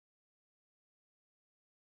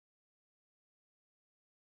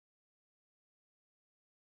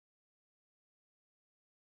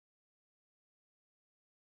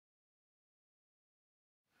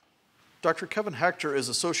Dr. Kevin Hector is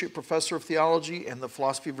Associate Professor of Theology and the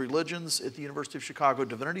Philosophy of Religions at the University of Chicago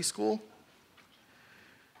Divinity School.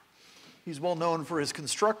 He's well known for his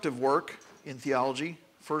constructive work in theology,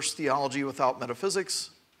 first Theology Without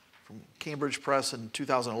Metaphysics from Cambridge Press in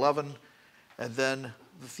 2011, and then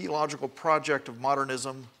The Theological Project of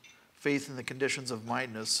Modernism, Faith in the Conditions of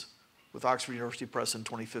Mindness with Oxford University Press in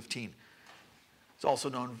 2015. He's also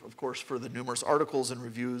known, of course, for the numerous articles and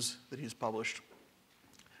reviews that he's published.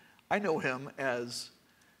 I know him as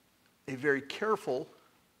a very careful,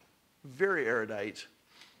 very erudite,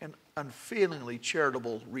 and unfailingly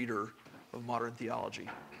charitable reader of modern theology,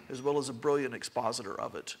 as well as a brilliant expositor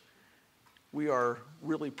of it. We are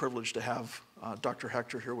really privileged to have Dr.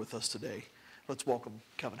 Hector here with us today. Let's welcome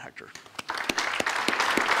Kevin Hector.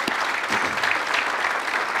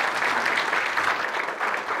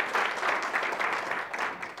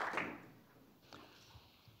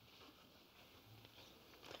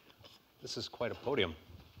 This is quite a podium.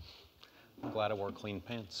 I'm glad I wore clean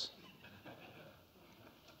pants.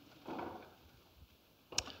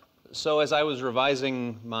 So as I was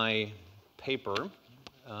revising my paper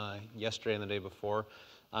yesterday and the day before,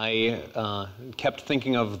 I kept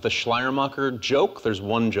thinking of the Schleiermacher joke. There's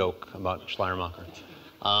one joke about Schleiermacher.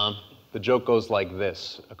 The joke goes like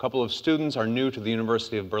this. A couple of students are new to the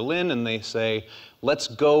University of Berlin, and they say, let's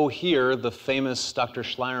go hear the famous Dr.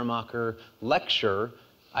 Schleiermacher lecture.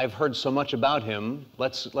 I've heard so much about him,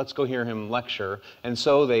 let's go hear him lecture. And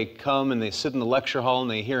so they come and they sit in the lecture hall and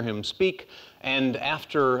they hear him speak. And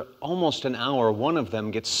after almost an hour, one of them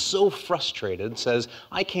gets so frustrated, says,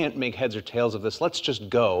 I can't make heads or tails of this, let's just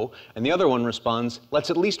go. And the other one responds, let's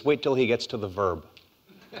at least wait till he gets to the verb.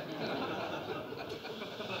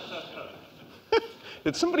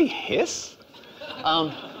 Did somebody hiss?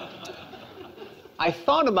 I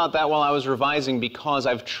thought about that while I was revising because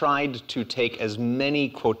I've tried to take as many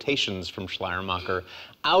quotations from Schleiermacher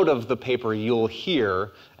out of the paper you'll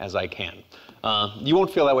hear as I can. You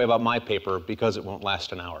won't feel that way about my paper because it won't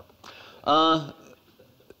last an hour.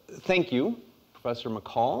 Thank you, Professor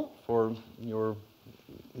McCall, for your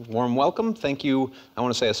warm welcome. Thank you. I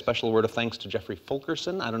want to say a special word of thanks to Jeffrey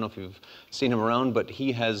Fulkerson. I don't know if you've seen him around, but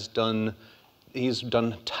he's done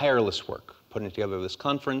tireless work putting together this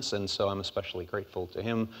conference, and so I'm especially grateful to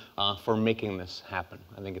him for making this happen.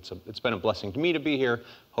 I think it's been a blessing to me to be here.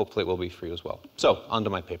 Hopefully it will be for you as well. So, on to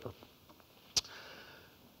my paper.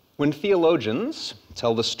 When theologians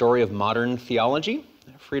tell the story of modern theology,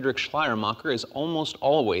 Friedrich Schleiermacher is almost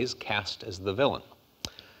always cast as the villain.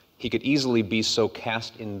 He could easily be so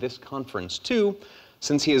cast in this conference too,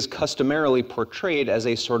 since he is customarily portrayed as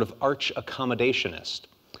a sort of arch-accommodationist,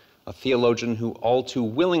 a theologian who all too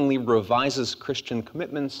willingly revises Christian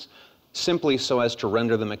commitments simply so as to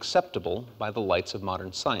render them acceptable by the lights of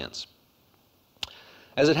modern science.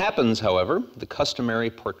 As it happens, however, the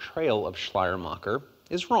customary portrayal of Schleiermacher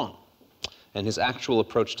is wrong, and his actual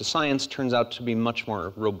approach to science turns out to be much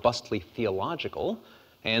more robustly theological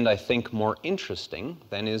and, I think, more interesting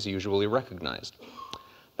than is usually recognized.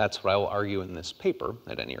 That's what I will argue in this paper,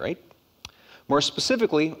 at any rate. More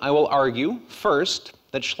specifically, I will argue, first,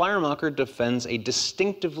 that Schleiermacher defends a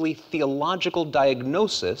distinctively theological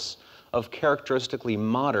diagnosis of characteristically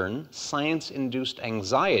modern, science-induced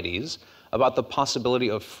anxieties about the possibility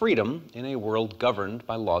of freedom in a world governed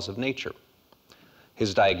by laws of nature.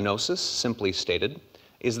 His diagnosis, simply stated,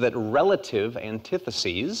 is that relative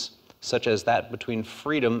antitheses, such as that between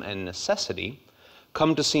freedom and necessity,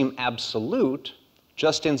 come to seem absolute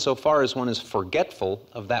just insofar as one is forgetful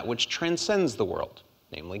of that which transcends the world,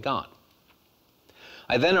 namely God.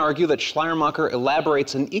 I then argue that Schleiermacher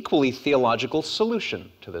elaborates an equally theological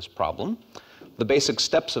solution to this problem, the basic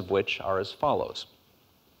steps of which are as follows.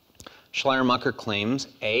 Schleiermacher claims,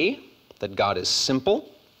 A, that God is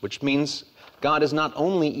simple, which means God is not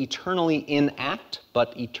only eternally in act,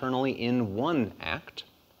 but eternally in one act.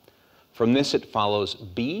 From this it follows,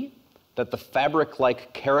 B, that the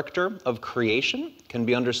fabric-like character of creation can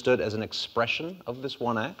be understood as an expression of this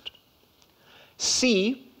one act.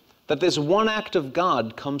 C, that this one act of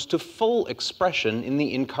God comes to full expression in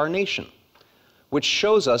the incarnation, which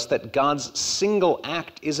shows us that God's single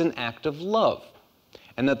act is an act of love,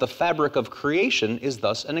 and that the fabric of creation is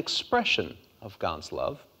thus an expression of God's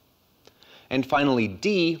love. And finally,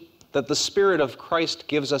 D, that the Spirit of Christ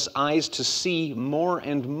gives us eyes to see more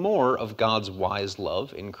and more of God's wise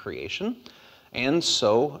love in creation, and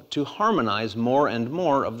so to harmonize more and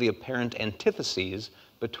more of the apparent antitheses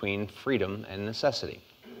between freedom and necessity.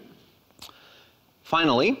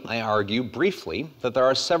 Finally, I argue briefly that there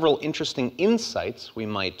are several interesting insights we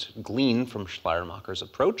might glean from Schleiermacher's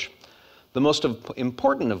approach. the most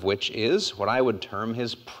important of which is what I would term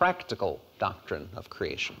his practical doctrine of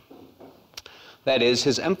creation. That is,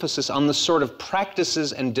 his emphasis on the sort of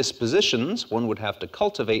practices and dispositions one would have to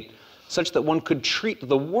cultivate such that one could treat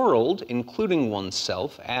the world, including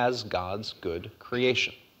oneself, as God's good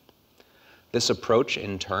creation. This approach,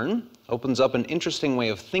 in turn, opens up an interesting way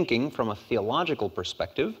of thinking from a theological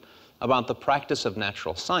perspective about the practice of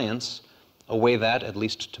natural science, a way that, at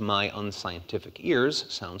least to my unscientific ears,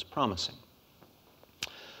 sounds promising.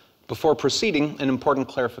 Before proceeding, an important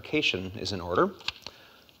clarification is in order.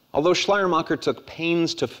 Although Schleiermacher took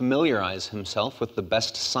pains to familiarize himself with the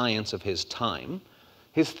best science of his time,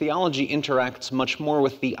 his theology interacts much more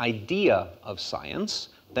with the idea of science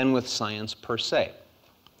than with science per se.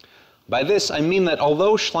 By this, I mean that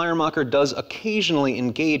although Schleiermacher does occasionally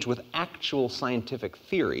engage with actual scientific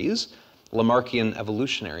theories, Lamarckian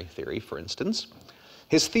evolutionary theory, for instance,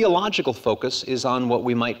 his theological focus is on what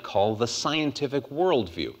we might call the scientific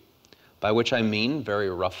worldview, by which I mean, very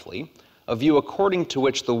roughly, a view according to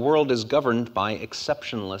which the world is governed by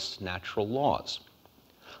exceptionless natural laws.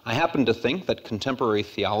 I happen to think that contemporary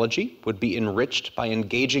theology would be enriched by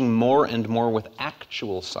engaging more and more with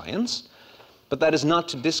actual science, but that is not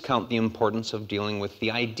to discount the importance of dealing with the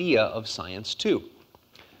idea of science too.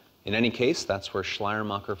 In any case, that's where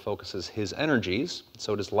Schleiermacher focuses his energies,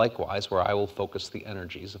 so it is likewise where I will focus the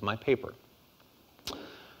energies of my paper.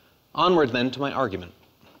 Onward then to my argument.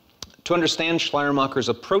 To understand Schleiermacher's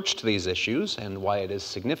approach to these issues and why it is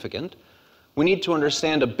significant, we need to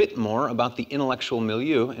understand a bit more about the intellectual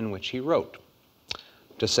milieu in which he wrote.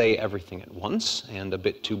 To say everything at once, and a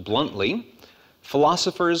bit too bluntly,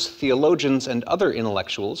 philosophers, theologians, and other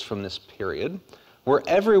intellectuals from this period were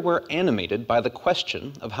everywhere animated by the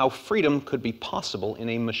question of how freedom could be possible in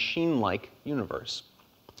a machine-like universe.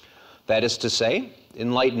 That is to say,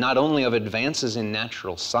 in light not only of advances in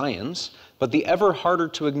natural science, but the ever harder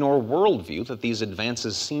to ignore worldview that these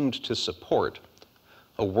advances seemed to support.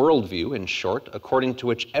 A worldview, in short, according to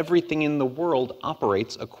which everything in the world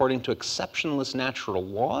operates according to exceptionless natural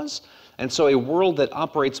laws, and so a world that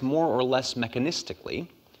operates more or less mechanistically.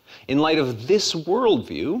 In light of this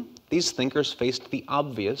worldview, these thinkers faced the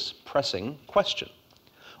obvious, pressing question.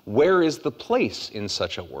 Where is the place in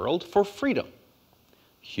such a world for freedom?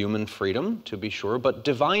 Human freedom, to be sure, but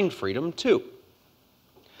divine freedom, too.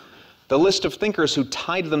 The list of thinkers who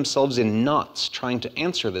tied themselves in knots trying to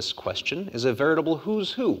answer this question is a veritable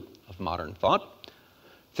who's who of modern thought.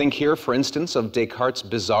 Think here, for instance, of Descartes'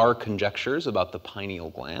 bizarre conjectures about the pineal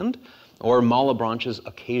gland, or Malebranche's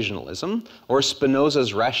occasionalism, or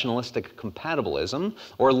Spinoza's rationalistic compatibilism,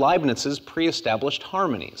 or Leibniz's pre-established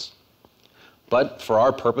harmonies. But for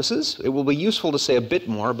our purposes, it will be useful to say a bit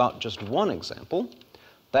more about just one example,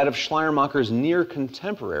 that of Schleiermacher's near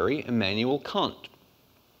contemporary Immanuel Kant.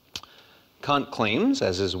 Kant claims,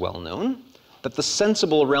 as is well known, that the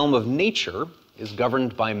sensible realm of nature is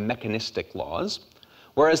governed by mechanistic laws,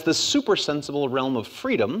 whereas the supersensible realm of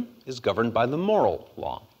freedom is governed by the moral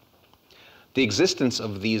law. The existence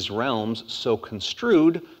of these realms so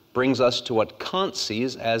construed brings us to what Kant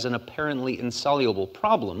sees as an apparently insoluble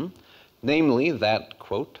problem, namely that,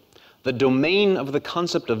 quote, the domain of the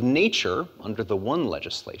concept of nature under the one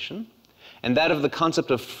legislation and that of the concept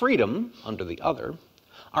of freedom under the other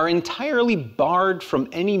are entirely barred from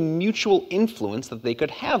any mutual influence that they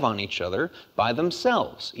could have on each other by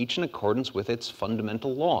themselves, each in accordance with its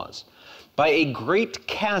fundamental laws, by a great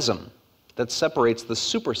chasm that separates the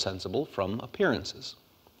supersensible from appearances.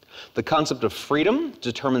 The concept of freedom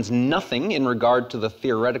determines nothing in regard to the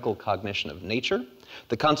theoretical cognition of nature.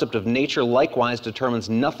 The concept of nature likewise determines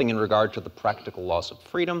nothing in regard to the practical laws of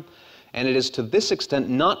freedom, and it is to this extent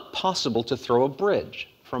not possible to throw a bridge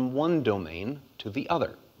from one domain to the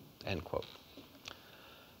other, end quote.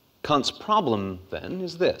 Kant's problem, then,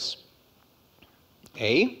 is this.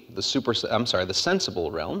 A, the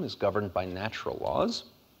sensible realm is governed by natural laws.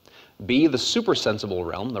 B, the supersensible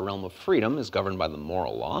realm, the realm of freedom, is governed by the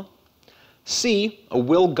moral law. C, a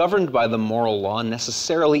will governed by the moral law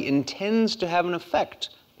necessarily intends to have an effect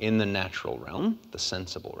in the natural realm, the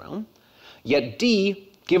sensible realm. Yet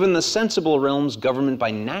D, given the sensible realm's government by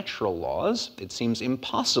natural laws, it seems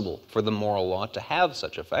impossible for the moral law to have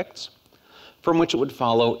such effects, from which it would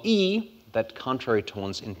follow E, that contrary to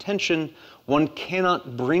one's intention, one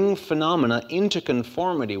cannot bring phenomena into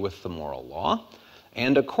conformity with the moral law,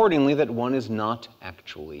 and accordingly that one is not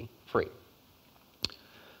actually free.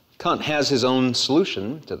 Kant has his own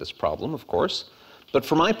solution to this problem, of course, but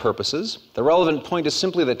for my purposes, the relevant point is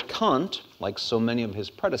simply that Kant, like so many of his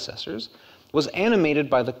predecessors, was animated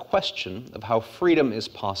by the question of how freedom is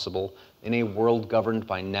possible in a world governed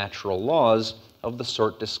by natural laws of the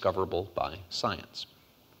sort discoverable by science.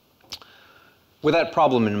 With that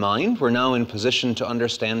problem in mind, we're now in position to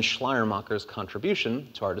understand Schleiermacher's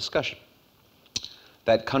contribution to our discussion.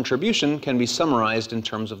 That contribution can be summarized in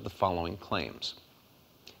terms of the following claims.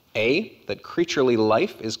 A, that creaturely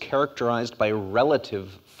life is characterized by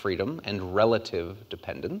relative freedom and relative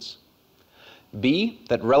dependence. B,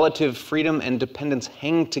 that relative freedom and dependence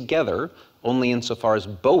hang together only insofar as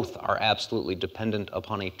both are absolutely dependent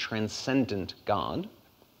upon a transcendent God.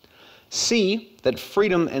 C, that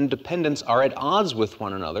freedom and dependence are at odds with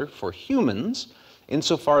one another for humans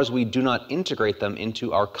insofar as we do not integrate them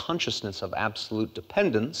into our consciousness of absolute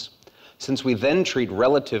dependence, since we then treat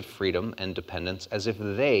relative freedom and dependence as if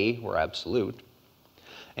they were absolute.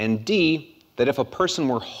 And D, that if a person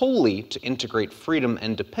were wholly to integrate freedom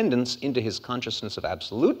and dependence into his consciousness of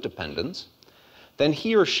absolute dependence, then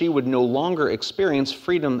he or she would no longer experience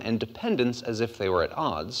freedom and dependence as if they were at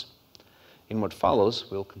odds. In what follows,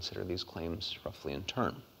 we'll consider these claims roughly in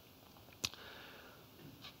turn.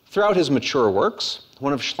 Throughout his mature works,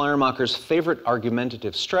 one of Schleiermacher's favorite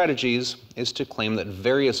argumentative strategies is to claim that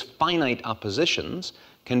various finite oppositions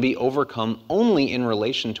can be overcome only in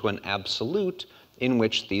relation to an absolute in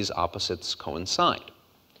which these opposites coincide.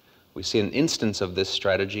 We see an instance of this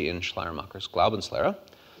strategy in Schleiermacher's Glaubenslehre,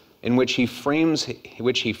 in which he frames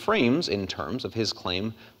in terms of his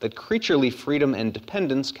claim that creaturely freedom and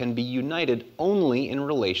dependence can be united only in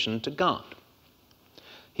relation to God.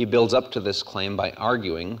 He builds up to this claim by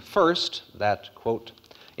arguing, first, that, quote,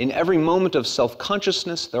 in every moment of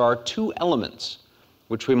self-consciousness there are two elements,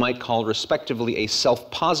 which we might call respectively a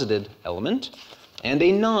self-posited element and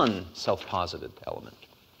a non-self-posited element,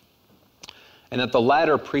 and that the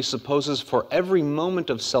latter presupposes for every moment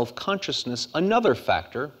of self-consciousness another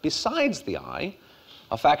factor besides the I,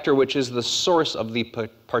 a factor which is the source of the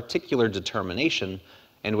particular determination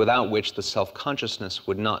and without which the self-consciousness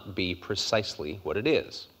would not be precisely what it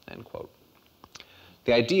is, end quote.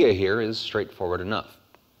 The idea here is straightforward enough.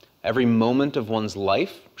 Every moment of one's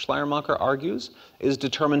life, Schleiermacher argues, is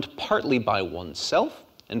determined partly by oneself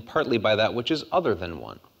and partly by that which is other than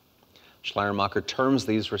one. Schleiermacher terms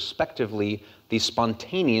these respectively the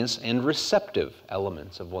spontaneous and receptive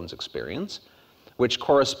elements of one's experience, which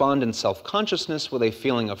correspond in self-consciousness with a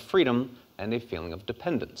feeling of freedom and a feeling of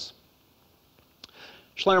dependence.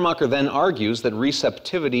 Schleiermacher then argues that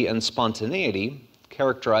receptivity and spontaneity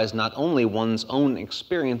characterize not only one's own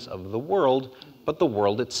experience of the world, but the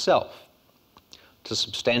world itself. To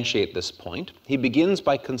substantiate this point, he begins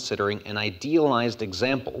by considering an idealized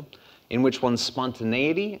example in which one's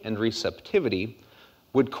spontaneity and receptivity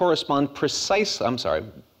would correspond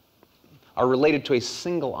are related to a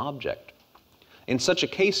single object. In such a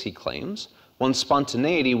case, he claims, one's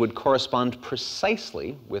spontaneity would correspond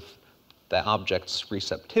precisely with the object's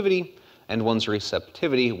receptivity, and one's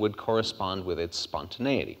receptivity would correspond with its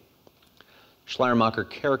spontaneity. Schleiermacher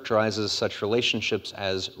characterizes such relationships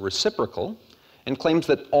as reciprocal and claims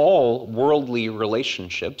that all worldly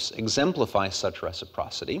relationships exemplify such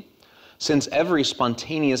reciprocity, since every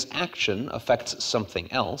spontaneous action affects something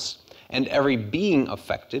else, and every being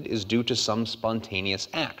affected is due to some spontaneous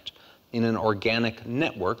act in an organic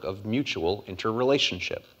network of mutual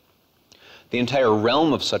interrelationship. The entire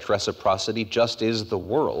realm of such reciprocity just is the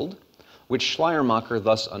world, which Schleiermacher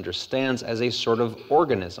thus understands as a sort of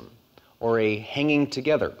organism, or a hanging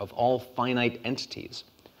together of all finite entities,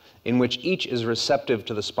 in which each is receptive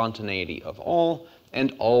to the spontaneity of all,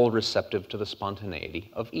 and all receptive to the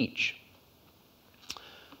spontaneity of each.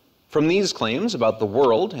 From these claims about the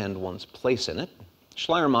world and one's place in it,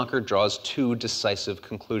 Schleiermacher draws two decisive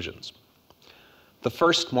conclusions. The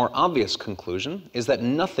first, more obvious conclusion is that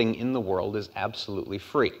nothing in the world is absolutely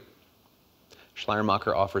free.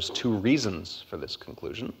 Schleiermacher offers two reasons for this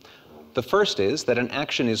conclusion. The first is that an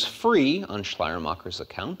action is free, on Schleiermacher's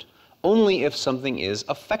account, only if something is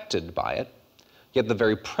affected by it, yet the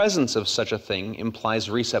very presence of such a thing implies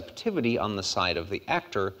receptivity on the side of the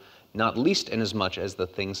actor, not least inasmuch as the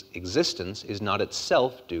thing's existence is not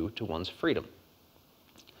itself due to one's freedom.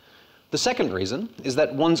 The second reason is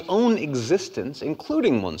that one's own existence,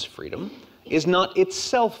 including one's freedom, is not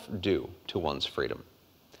itself due to one's freedom.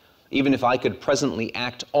 Even if I could presently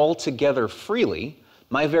act altogether freely,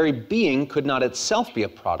 my very being could not itself be a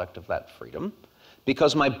product of that freedom,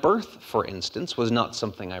 because my birth, for instance, was not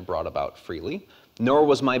something I brought about freely, nor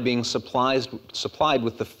was my being supplied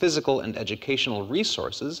with the physical and educational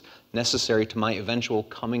resources necessary to my eventual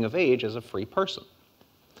coming of age as a free person.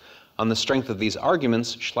 On the strength of these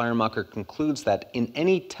arguments, Schleiermacher concludes that in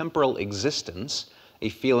any temporal existence, a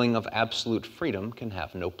feeling of absolute freedom can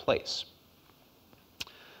have no place.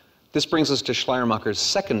 This brings us to Schleiermacher's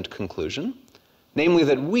second conclusion, namely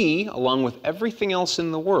that we, along with everything else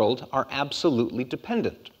in the world, are absolutely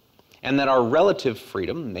dependent, and that our relative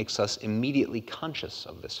freedom makes us immediately conscious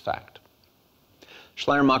of this fact.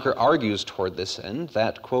 Schleiermacher argues toward this end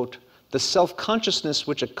that, quote, the self-consciousness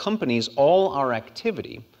which accompanies all our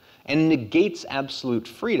activity and negates absolute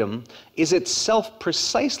freedom is itself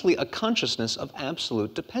precisely a consciousness of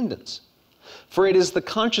absolute dependence. For it is the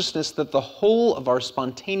consciousness that the whole of our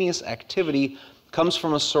spontaneous activity comes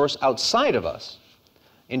from a source outside of us,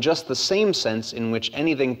 in just the same sense in which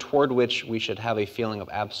anything toward which we should have a feeling of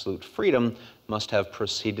absolute freedom must have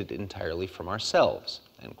proceeded entirely from ourselves,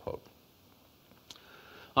 end quote.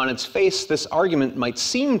 On its face, this argument might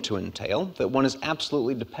seem to entail that one is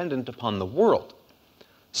absolutely dependent upon the world,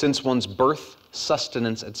 since one's birth,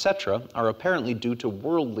 sustenance, etc. are apparently due to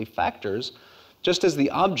worldly factors, just as the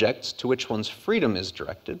objects to which one's freedom is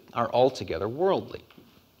directed are altogether worldly.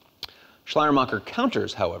 Schleiermacher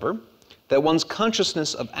counters, however, that one's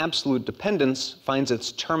consciousness of absolute dependence finds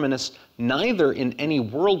its terminus neither in any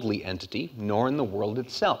worldly entity nor in the world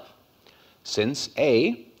itself, since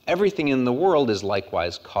A, everything in the world is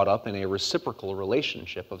likewise caught up in a reciprocal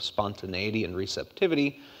relationship of spontaneity and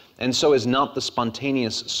receptivity, and so is not the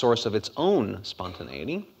spontaneous source of its own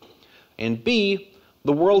spontaneity, and B,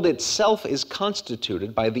 the world itself is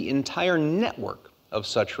constituted by the entire network of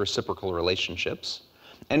such reciprocal relationships,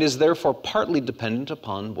 and is therefore partly dependent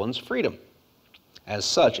upon one's freedom. As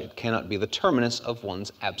such, it cannot be the terminus of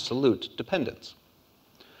one's absolute dependence.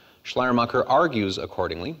 Schleiermacher argues,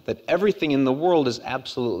 accordingly, that everything in the world is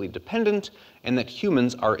absolutely dependent and that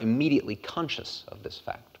humans are immediately conscious of this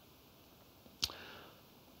fact.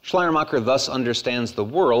 Schleiermacher thus understands the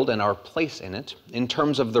world and our place in it in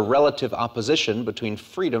terms of the relative opposition between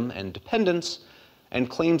freedom and dependence, and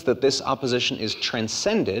claims that this opposition is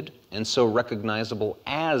transcended and so recognizable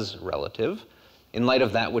as relative in light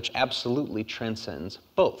of that which absolutely transcends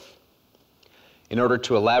both. In order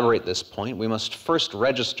to elaborate this point, we must first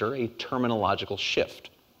register a terminological shift.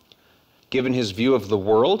 Given his view of the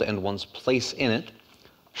world and one's place in it,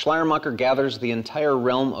 Schleiermacher gathers the entire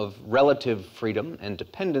realm of relative freedom and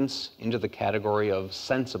dependence into the category of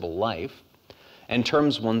sensible life, and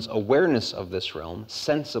terms one's awareness of this realm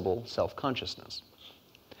sensible self-consciousness.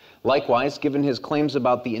 Likewise, given his claims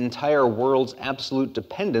about the entire world's absolute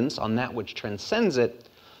dependence on that which transcends it,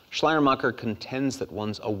 Schleiermacher contends that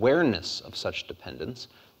one's awareness of such dependence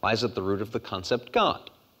lies at the root of the concept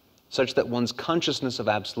God, such that one's consciousness of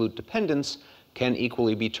absolute dependence can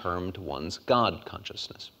equally be termed one's God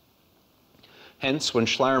consciousness. Hence, when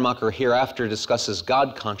Schleiermacher hereafter discusses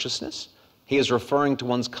God consciousness, he is referring to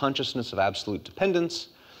one's consciousness of absolute dependence,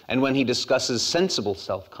 and when he discusses sensible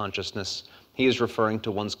self-consciousness, he is referring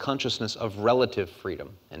to one's consciousness of relative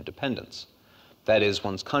freedom and dependence. That is,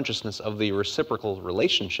 one's consciousness of the reciprocal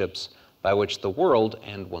relationships by which the world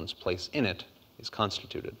and one's place in it is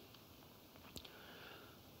constituted.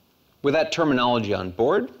 With that terminology on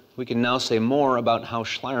board, we can now say more about how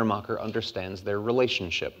Schleiermacher understands their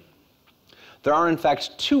relationship. There are in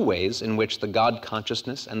fact two ways in which the God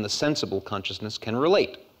consciousness and the sensible consciousness can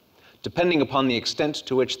relate, depending upon the extent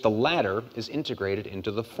to which the latter is integrated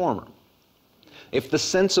into the former. If the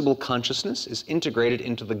sensible consciousness is integrated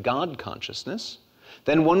into the God consciousness,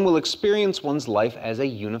 then one will experience one's life as a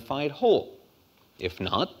unified whole. If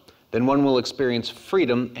not, then one will experience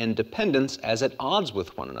freedom and dependence as at odds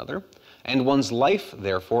with one another, and one's life,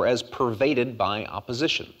 therefore, as pervaded by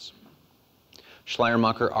oppositions.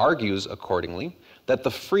 Schleiermacher argues, accordingly, that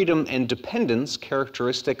the freedom and dependence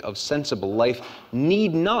characteristic of sensible life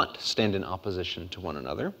need not stand in opposition to one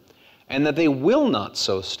another, and that they will not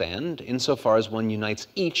so stand insofar as one unites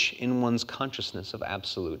each in one's consciousness of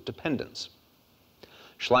absolute dependence.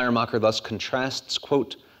 Schleiermacher thus contrasts,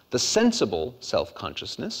 quote, the sensible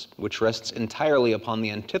self-consciousness, which rests entirely upon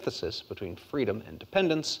the antithesis between freedom and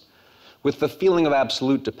dependence, with the feeling of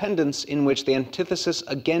absolute dependence in which the antithesis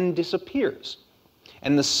again disappears,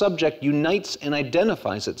 and the subject unites and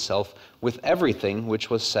identifies itself with everything which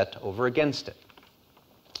was set over against it.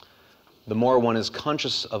 The more one is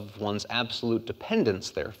conscious of one's absolute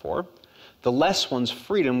dependence, therefore, the less one's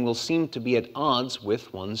freedom will seem to be at odds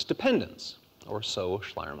with one's dependence, or so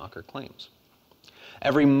Schleiermacher claims.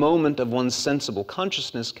 Every moment of one's sensible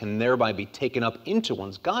consciousness can thereby be taken up into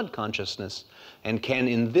one's God consciousness and can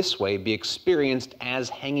in this way be experienced as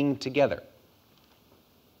hanging together.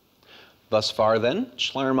 Thus far, then,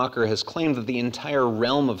 Schleiermacher has claimed that the entire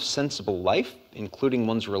realm of sensible life, including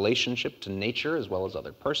one's relationship to nature as well as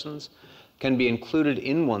other persons, can be included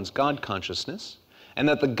in one's God consciousness, and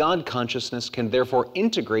that the God consciousness can therefore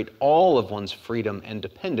integrate all of one's freedom and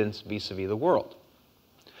dependence vis-a-vis the world.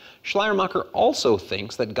 Schleiermacher also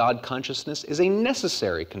thinks that God consciousness is a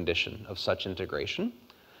necessary condition of such integration,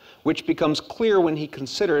 which becomes clear when he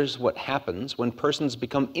considers what happens when persons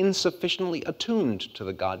become insufficiently attuned to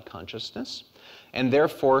the God consciousness and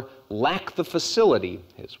therefore lack the facility,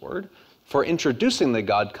 his word, for introducing the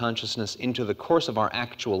God consciousness into the course of our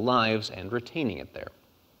actual lives and retaining it there.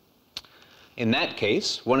 In that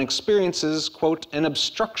case, one experiences, quote, an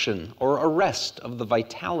obstruction or arrest of the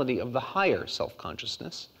vitality of the higher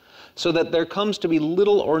self-consciousness, so that there comes to be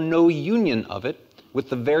little or no union of it with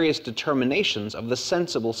the various determinations of the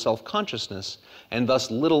sensible self-consciousness, and thus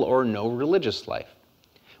little or no religious life.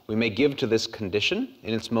 We may give to this condition,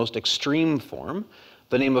 in its most extreme form,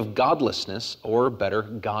 the name of godlessness, or better,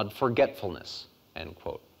 God-forgetfulness, end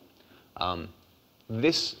quote.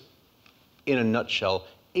 This, in a nutshell,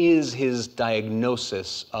 is his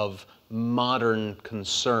diagnosis of modern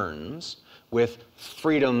concerns with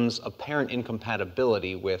freedom's apparent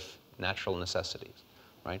incompatibility with natural necessities,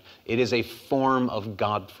 right? It is a form of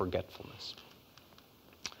God-forgetfulness.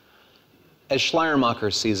 As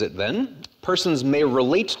Schleiermacher sees it then, persons may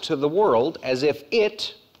relate to the world as if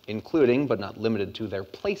it, including but not limited to their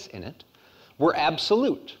place in it, were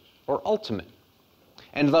absolute or ultimate,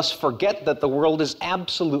 and thus forget that the world is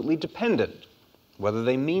absolutely dependent, whether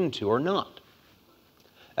they mean to or not.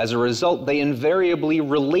 As a result, they invariably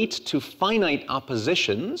relate to finite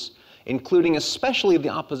oppositions, including especially the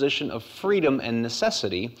opposition of freedom and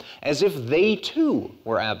necessity, as if they too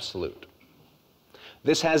were absolute.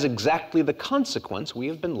 This has exactly the consequence we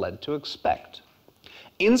have been led to expect.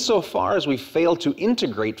 Insofar as we fail to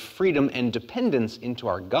integrate freedom and dependence into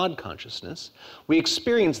our God consciousness, we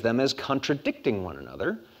experience them as contradicting one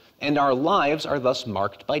another, and our lives are thus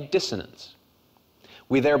marked by dissonance.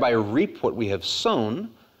 We thereby reap what we have sown,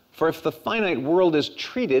 for if the finite world is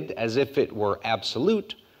treated as if it were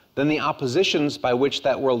absolute, then the oppositions by which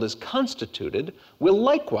that world is constituted will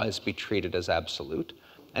likewise be treated as absolute,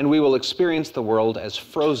 and we will experience the world as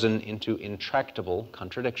frozen into intractable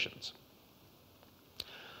contradictions.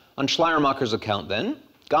 On Schleiermacher's account, then,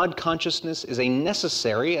 God consciousness is a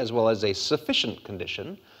necessary as well as a sufficient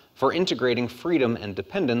condition for integrating freedom and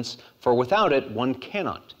dependence, for without it, one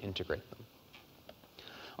cannot integrate them.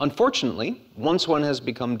 Unfortunately, once one has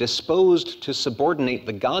become disposed to subordinate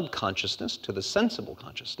the God consciousness to the sensible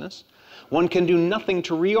consciousness, one can do nothing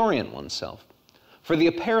to reorient oneself, for the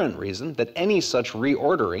apparent reason that any such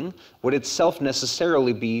reordering would itself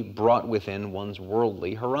necessarily be brought within one's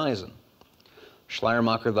worldly horizon.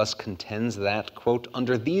 Schleiermacher thus contends that, quote,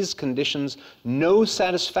 under these conditions, no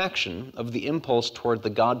satisfaction of the impulse toward the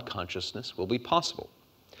God consciousness will be possible.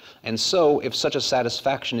 And so, if such a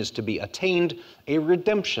satisfaction is to be attained, a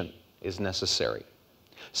redemption is necessary,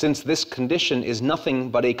 since this condition is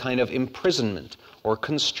nothing but a kind of imprisonment or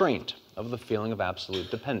constraint of the feeling of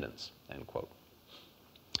absolute dependence, end quote.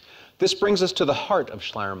 This brings us to the heart of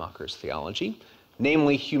Schleiermacher's theology,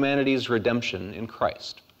 namely humanity's redemption in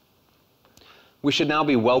Christ. We should now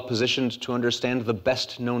be well positioned to understand the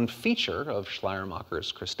best known feature of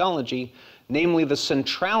Schleiermacher's Christology, namely the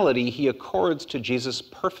centrality he accords to Jesus'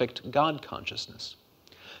 perfect God consciousness,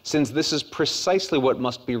 since this is precisely what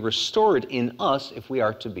must be restored in us if we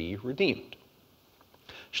are to be redeemed.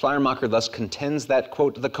 Schleiermacher thus contends that,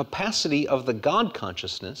 quote, the capacity of the God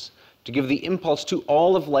consciousness to give the impulse to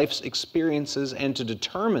all of life's experiences and to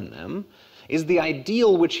determine them is the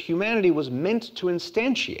ideal which humanity was meant to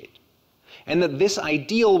instantiate, and that this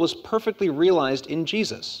ideal was perfectly realized in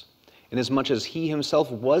Jesus. Inasmuch as he himself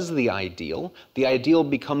was the ideal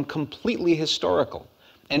become completely historical,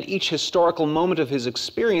 and each historical moment of his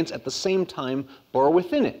experience at the same time bore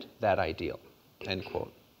within it that ideal, end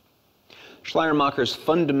quote. Schleiermacher's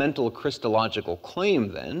fundamental Christological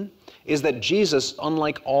claim, then, is that Jesus,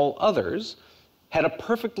 unlike all others, had a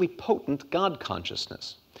perfectly potent God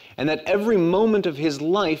consciousness, and that every moment of his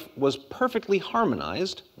life was perfectly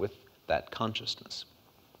harmonized with that consciousness.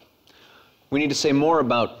 We need to say more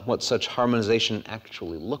about what such harmonization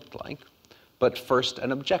actually looked like, but first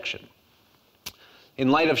an objection. In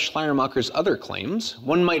light of Schleiermacher's other claims,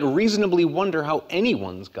 one might reasonably wonder how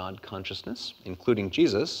anyone's God consciousness, including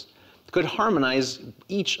Jesus, could harmonize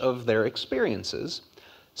each of their experiences,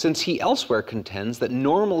 since he elsewhere contends that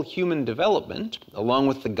normal human development, along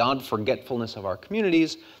with the God-forgetfulness of our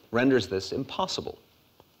communities, renders this impossible.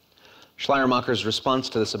 Schleiermacher's response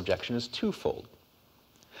to this objection is twofold.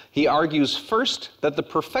 He argues first that the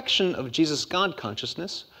perfection of Jesus' God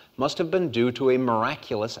consciousness must have been due to a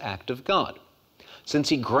miraculous act of God, since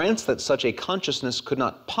he grants that such a consciousness could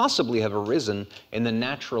not possibly have arisen in the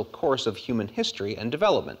natural course of human history and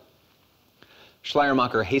development.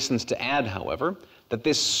 Schleiermacher hastens to add, however, that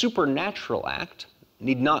this supernatural act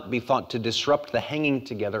need not be thought to disrupt the hanging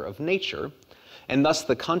together of nature, and thus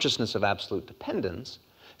the consciousness of absolute dependence,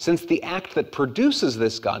 since the act that produces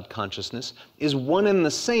this God consciousness is one and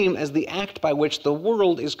the same as the act by which the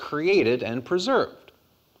world is created and preserved.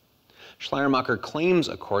 Schleiermacher claims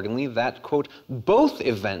accordingly that, quote, both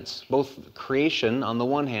events, both creation on the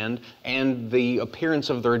one hand and the appearance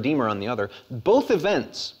of the Redeemer on the other, both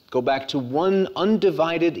events go back to one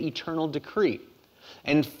undivided eternal decree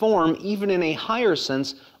and form, even in a higher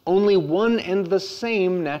sense, only one and the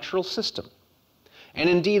same natural system. And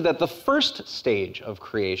indeed that the first stage of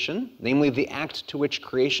creation, namely the act to which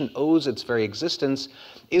creation owes its very existence,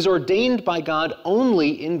 is ordained by God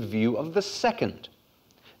only in view of the second,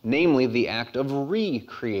 namely the act of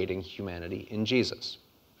recreating humanity in Jesus.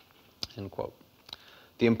 End quote.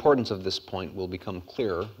 The importance of this point will become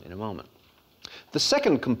clearer in a moment. The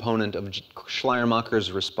second component of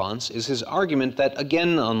Schleiermacher's response is his argument that,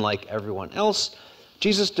 again, unlike everyone else,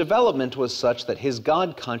 Jesus' development was such that his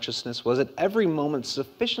God consciousness was at every moment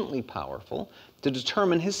sufficiently powerful to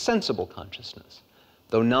determine his sensible consciousness,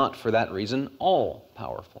 though not for that reason all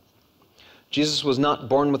powerful. Jesus was not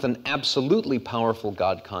born with an absolutely powerful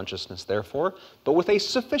God consciousness, therefore, but with a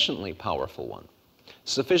sufficiently powerful one.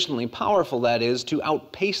 Sufficiently powerful, that is, to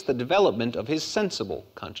outpace the development of his sensible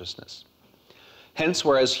consciousness. Hence,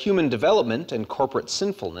 whereas human development and corporate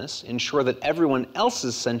sinfulness ensure that everyone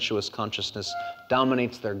else's sensuous consciousness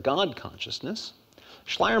dominates their God consciousness,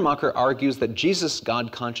 Schleiermacher argues that Jesus'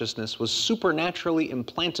 God consciousness was supernaturally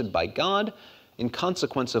implanted by God, in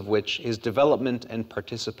consequence of which his development and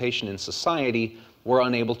participation in society were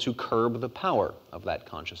unable to curb the power of that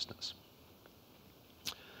consciousness.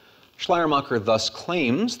 Schleiermacher thus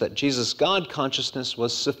claims that Jesus' God consciousness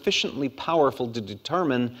was sufficiently powerful to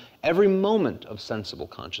determine every moment of sensible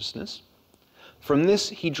consciousness. From this,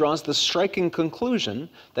 he draws the striking conclusion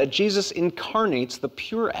that Jesus incarnates the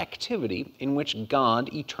pure activity in which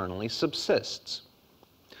God eternally subsists.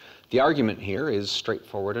 The argument here is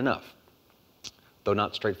straightforward enough, though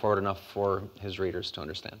not straightforward enough for his readers to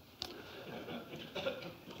understand.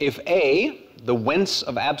 If A, the whence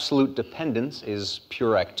of absolute dependence, is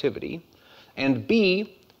pure activity, and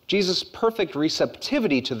B, Jesus' perfect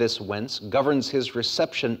receptivity to this whence governs his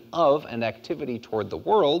reception of and activity toward the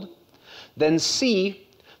world, then C,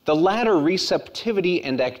 the latter receptivity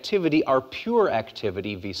and activity are pure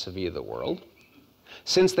activity vis-a-vis the world,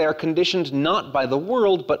 since they are conditioned not by the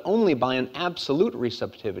world, but only by an absolute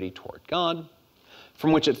receptivity toward God,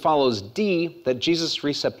 from which it follows D, that Jesus'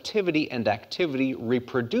 receptivity and activity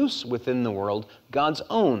reproduce within the world God's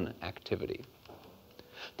own activity.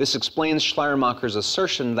 This explains Schleiermacher's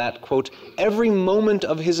assertion that, quote, every moment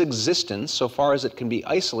of his existence, so far as it can be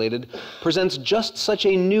isolated, presents just such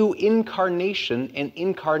a new incarnation and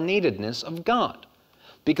incarnatedness of God,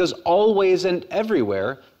 because always and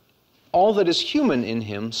everywhere, all that is human in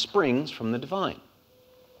him springs from the divine.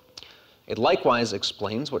 It likewise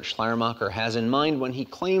explains what Schleiermacher has in mind when he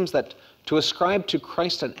claims that to ascribe to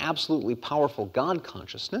Christ an absolutely powerful God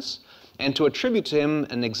consciousness and to attribute to him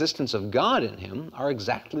an existence of God in him are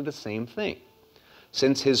exactly the same thing,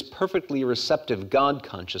 since his perfectly receptive God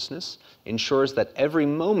consciousness ensures that every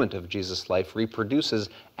moment of Jesus' life reproduces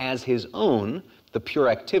as his own the pure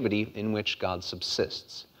activity in which God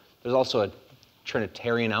subsists. There's also a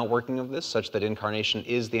Trinitarian outworking of this, such that incarnation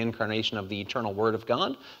is the incarnation of the eternal Word of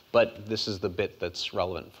God, but this is the bit that's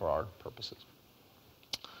relevant for our purposes.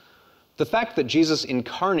 The fact that Jesus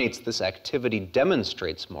incarnates this activity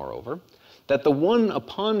demonstrates, moreover, that the one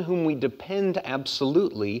upon whom we depend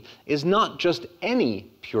absolutely is not just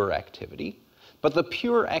any pure activity, but the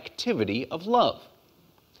pure activity of love.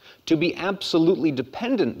 To be absolutely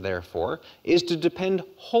dependent, therefore, is to depend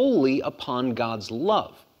wholly upon God's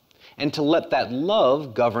love, and to let that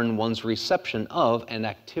love govern one's reception of and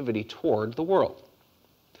activity toward the world.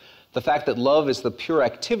 The fact that love is the pure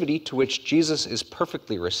activity to which Jesus is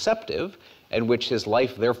perfectly receptive, and which his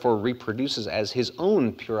life therefore reproduces as his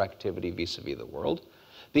own pure activity vis-a-vis the world,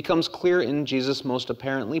 becomes clear in Jesus' most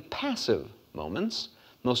apparently passive moments,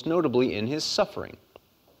 most notably in his suffering.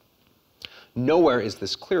 Nowhere is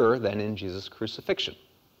this clearer than in Jesus' crucifixion.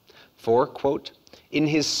 For, quote, in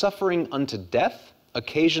his suffering unto death,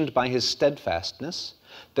 occasioned by his steadfastness,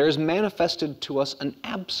 there is manifested to us an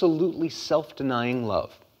absolutely self-denying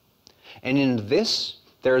love. And in this,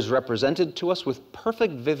 there is represented to us with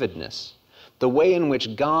perfect vividness the way in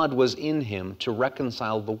which God was in him to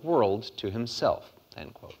reconcile the world to himself,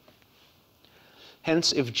 end quote.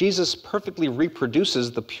 Hence, if Jesus perfectly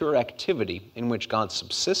reproduces the pure activity in which God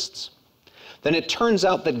subsists, then it turns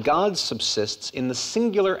out that God subsists in the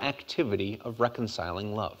singular activity of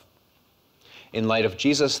reconciling love. In light of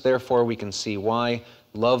Jesus, therefore, we can see why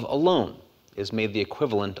love alone is made the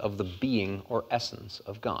equivalent of the being or essence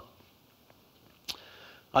of God.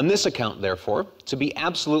 On this account, therefore, to be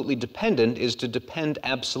absolutely dependent is to depend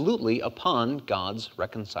absolutely upon God's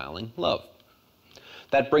reconciling love.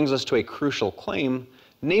 That brings us to a crucial claim,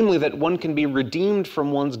 namely that one can be redeemed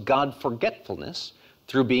from one's God-forgetfulness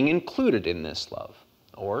through being included in this love,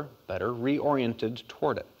 or better, reoriented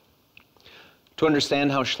toward it. To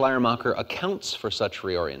understand how Schleiermacher accounts for such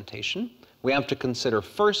reorientation, we have to consider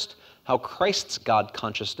first how Christ's God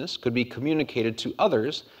consciousness could be communicated to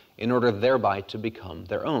others in order thereby to become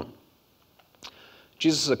their own.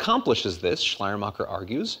 Jesus accomplishes this, Schleiermacher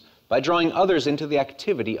argues, by drawing others into the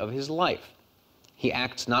activity of his life. He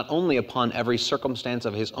acts not only upon every circumstance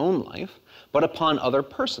of his own life, but upon other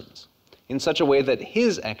persons, in such a way that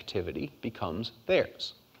his activity becomes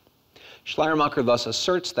theirs. Schleiermacher thus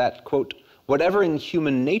asserts that, quote, whatever in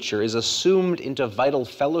human nature is assumed into vital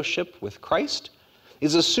fellowship with Christ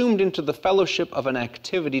is assumed into the fellowship of an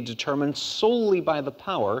activity determined solely by the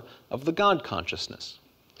power of the God consciousness,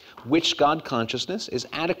 which God consciousness is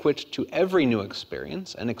adequate to every new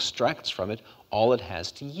experience and extracts from it all it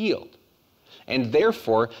has to yield. And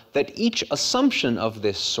therefore, that each assumption of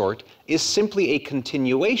this sort is simply a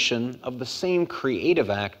continuation of the same creative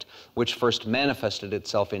act which first manifested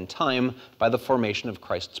itself in time by the formation of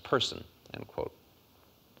Christ's person, end quote.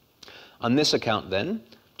 On this account, then,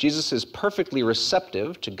 Jesus is perfectly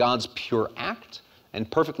receptive to God's pure act and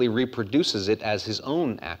perfectly reproduces it as his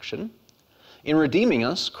own action. In redeeming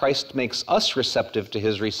us, Christ makes us receptive to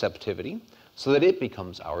his receptivity so that it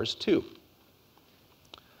becomes ours too.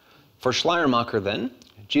 For Schleiermacher, then,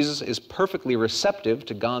 Jesus is perfectly receptive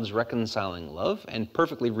to God's reconciling love and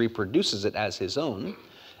perfectly reproduces it as his own.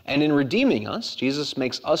 And in redeeming us, Jesus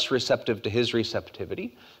makes us receptive to his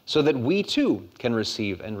receptivity so that we too can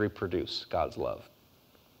receive and reproduce God's love.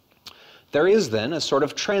 There is then a sort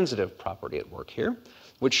of transitive property at work here,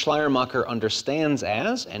 which Schleiermacher understands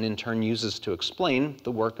as, and in turn uses to explain,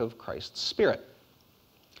 the work of Christ's Spirit.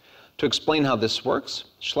 To explain how this works,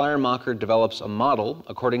 Schleiermacher develops a model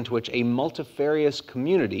according to which a multifarious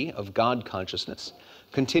community of God consciousness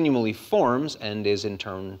continually forms and is in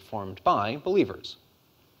turn formed by believers.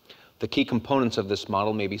 The key components of this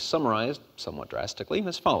model may be summarized somewhat drastically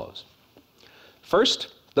as follows.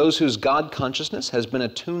 First, those whose God consciousness has been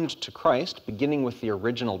attuned to Christ, beginning with the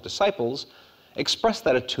original disciples, express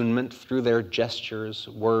that attunement through their gestures,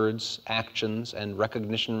 words, actions, and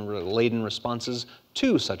recognition-laden responses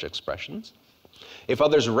to such expressions. If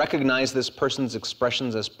others recognize this person's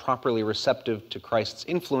expressions as properly receptive to Christ's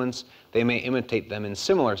influence, they may imitate them in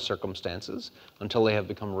similar circumstances until they have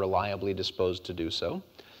become reliably disposed to do so,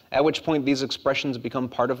 at which point these expressions become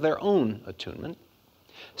part of their own attunement.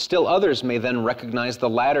 Still others may then recognize the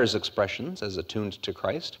latter's expressions as attuned to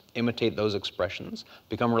Christ, imitate those expressions,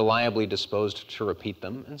 become reliably disposed to repeat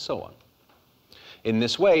them, and so on. In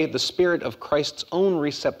this way, the spirit of Christ's own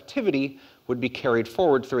receptivity would be carried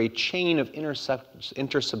forward through a chain of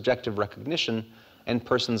intersubjective recognition, and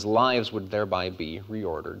persons' lives would thereby be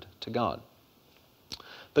reordered to God.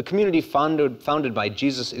 The community founded by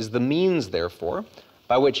Jesus is the means, therefore,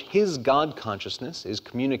 by which his God consciousness is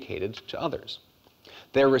communicated to others.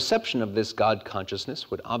 Their reception of this God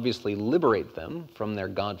consciousness would obviously liberate them from their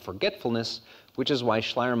God forgetfulness, which is why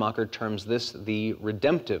Schleiermacher terms this the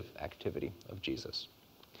redemptive activity of Jesus.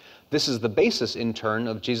 This is the basis, in turn,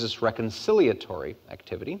 of Jesus' reconciliatory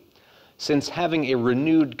activity, since having a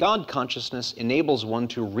renewed God consciousness enables one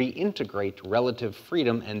to reintegrate relative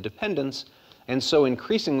freedom and dependence, and so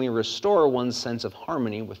increasingly restore one's sense of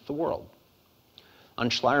harmony with the world. On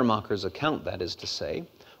Schleiermacher's account, that is to say,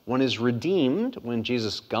 one is redeemed when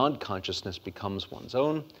Jesus' God consciousness becomes one's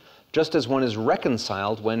own, just as one is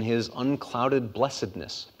reconciled when his unclouded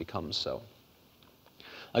blessedness becomes so.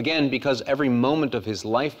 Again, because every moment of his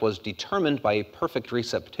life was determined by a perfect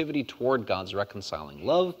receptivity toward God's reconciling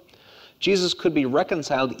love, Jesus could be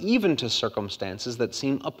reconciled even to circumstances that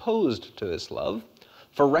seem opposed to this love,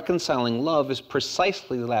 for reconciling love is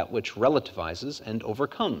precisely that which relativizes and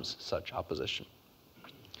overcomes such opposition.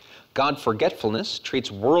 God-forgetfulness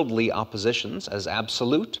treats worldly oppositions as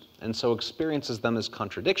absolute, and so experiences them as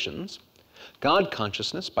contradictions. God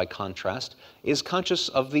consciousness, by contrast, is conscious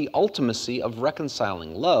of the ultimacy of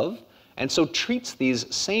reconciling love, and so treats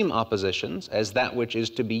these same oppositions as that which is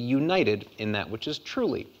to be united in that which is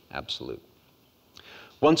truly absolute.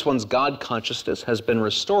 Once one's God consciousness has been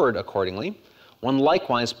restored accordingly, one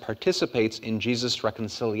likewise participates in Jesus'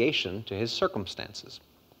 reconciliation to his circumstances.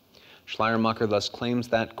 Schleiermacher thus claims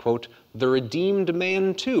that, quote, the redeemed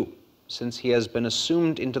man too since he has been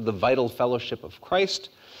assumed into the vital fellowship of Christ,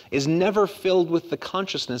 is never filled with the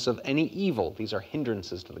consciousness of any evil. These are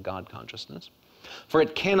hindrances to the God consciousness. For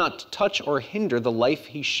it cannot touch or hinder the life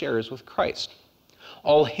he shares with Christ.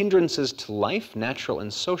 All hindrances to life, natural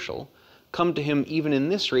and social, come to him even in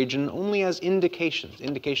this region only as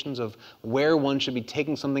indications of where one should be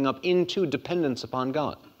taking something up into dependence upon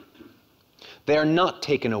God. They are not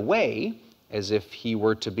taken away as if he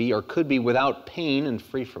were to be or could be without pain and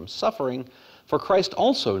free from suffering, for Christ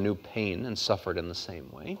also knew pain and suffered in the same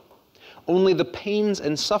way. Only the pains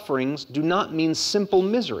and sufferings do not mean simple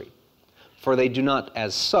misery, for they do not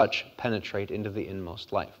as such penetrate into the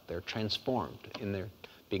inmost life. They're transformed in their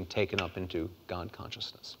being taken up into God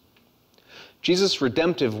consciousness. Jesus'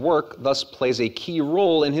 redemptive work thus plays a key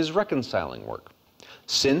role in his reconciling work,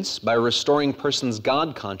 since by restoring persons'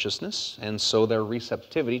 God consciousness, and so their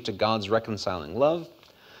receptivity to God's reconciling love,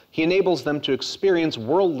 he enables them to experience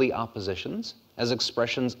worldly oppositions as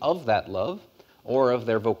expressions of that love or of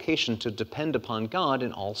their vocation to depend upon God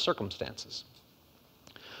in all circumstances.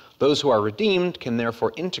 Those who are redeemed can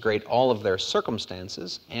therefore integrate all of their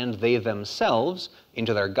circumstances and they themselves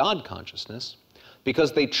into their God consciousness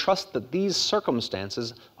because they trust that these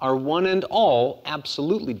circumstances are one and all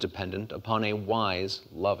absolutely dependent upon a wise,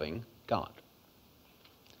 loving God.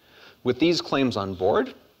 With these claims on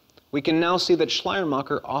board, we can now see that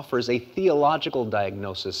Schleiermacher offers a theological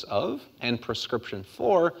diagnosis of and prescription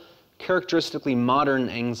for characteristically modern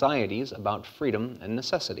anxieties about freedom and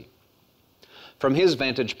necessity. From his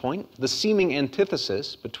vantage point, the seeming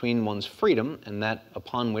antithesis between one's freedom and that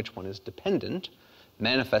upon which one is dependent,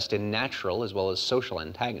 manifest in natural as well as social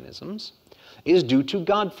antagonisms, is due to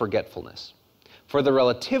God-forgetfulness. For the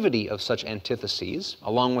relativity of such antitheses,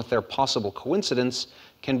 along with their possible coincidence,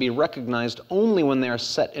 can be recognized only when they are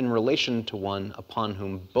set in relation to one upon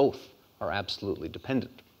whom both are absolutely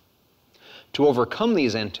dependent. To overcome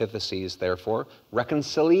these antitheses, therefore,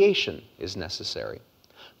 reconciliation is necessary,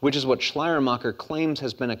 which is what Schleiermacher claims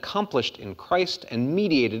has been accomplished in Christ and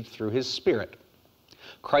mediated through his Spirit.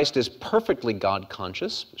 Christ is perfectly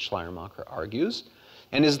God-conscious, Schleiermacher argues,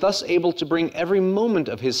 and is thus able to bring every moment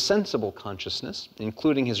of his sensible consciousness,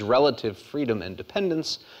 including his relative freedom and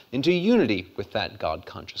dependence, into unity with that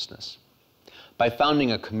God-consciousness. By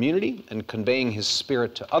founding a community and conveying his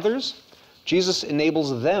Spirit to others, Jesus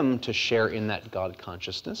enables them to share in that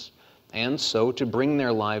God-consciousness, and so to bring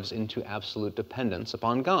their lives into absolute dependence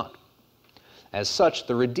upon God. As such,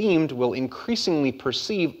 the redeemed will increasingly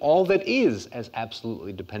perceive all that is as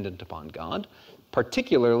absolutely dependent upon God,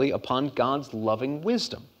 particularly upon God's loving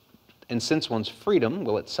wisdom. And since one's freedom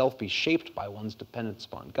will itself be shaped by one's dependence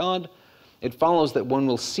upon God, it follows that one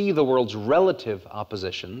will see the world's relative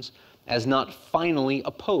oppositions as not finally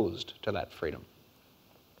opposed to that freedom.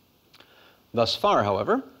 Thus far,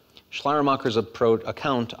 however, Schleiermacher's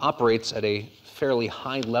account operates at a fairly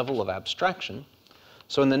high level of abstraction,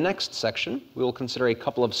 so in the next section, we will consider a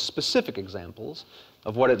couple of specific examples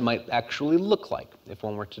of what it might actually look like if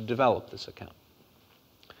one were to develop this account.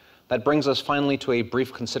 That brings us finally to a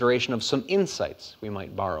brief consideration of some insights we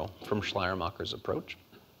might borrow from Schleiermacher's approach.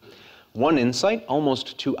 One insight,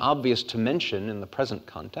 almost too obvious to mention in the present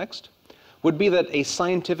context, would be that a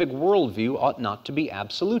scientific worldview ought not to be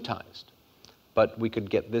absolutized, but we could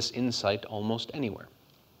get this insight almost anywhere.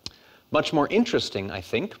 Much more interesting, I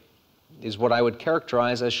think, is what I would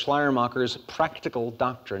characterize as Schleiermacher's practical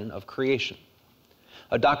doctrine of creation.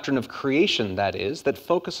 A doctrine of creation, that is, that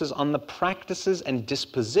focuses on the practices and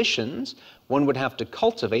dispositions one would have to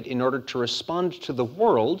cultivate in order to respond to the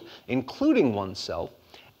world, including oneself,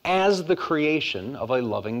 as the creation of a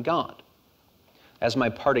loving God. As my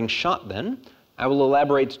parting shot, then, I will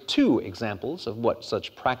elaborate two examples of what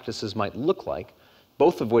such practices might look like,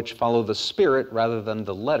 both of which follow the spirit rather than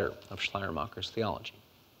the letter of Schleiermacher's theology.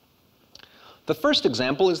 The first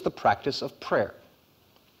example is the practice of prayer,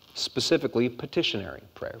 specifically petitionary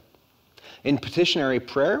prayer. In petitionary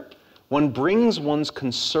prayer, one brings one's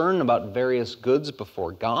concern about various goods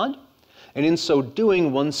before God, and in so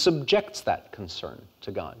doing, one subjects that concern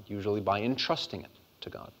to God, usually by entrusting it to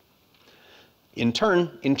God. In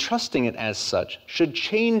turn, entrusting it as such should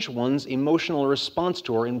change one's emotional response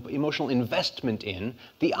to or emotional investment in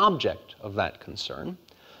the object of that concern,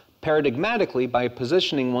 paradigmatically by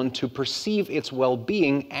positioning one to perceive its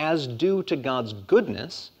well-being as due to God's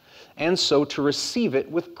goodness, and so to receive it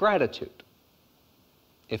with gratitude.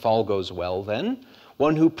 If all goes well, then,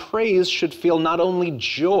 one who prays should feel not only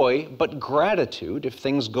joy, but gratitude if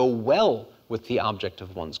things go well with the object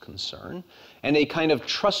of one's concern, and a kind of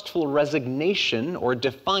trustful resignation or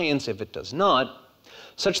defiance if it does not,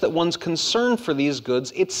 such that one's concern for these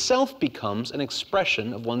goods itself becomes an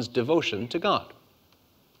expression of one's devotion to God.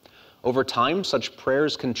 Over time, such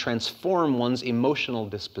prayers can transform one's emotional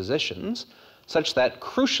dispositions, such that,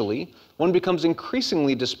 crucially, one becomes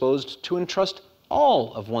increasingly disposed to entrust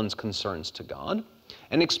all of one's concerns to God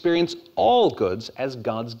and experience all goods as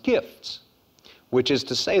God's gifts, which is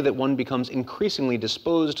to say that one becomes increasingly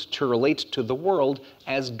disposed to relate to the world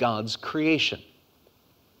as God's creation.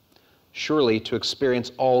 Surely, to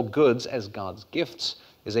experience all goods as God's gifts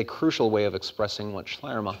is a crucial way of expressing what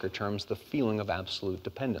Schleiermacher terms the feeling of absolute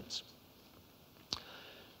dependence.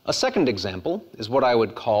 A second example is what I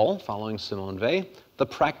would call, following Simone Weil, the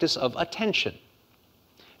practice of attention.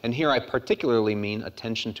 And here I particularly mean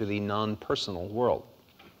attention to the non-personal world.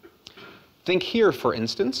 Think here, for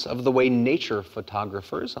instance, of the way nature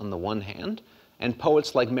photographers on the one hand, and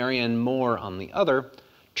poets like Marianne Moore on the other,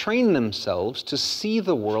 train themselves to see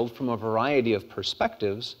the world from a variety of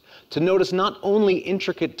perspectives, to notice not only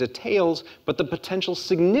intricate details, but the potential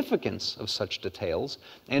significance of such details,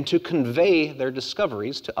 and to convey their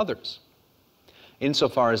discoveries to others.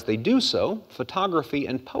 Insofar as they do so, photography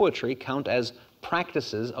and poetry count as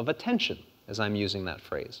practices of attention, as I'm using that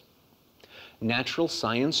phrase. Natural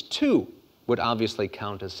science, too, would obviously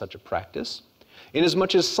count as such a practice,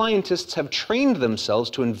 inasmuch as scientists have trained themselves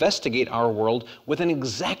to investigate our world with an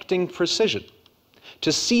exacting precision,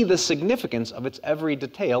 to see the significance of its every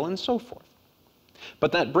detail, and so forth.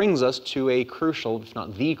 But that brings us to a crucial, if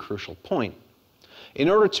not the crucial point. In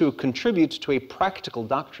order to contribute to a practical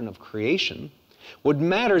doctrine of creation, what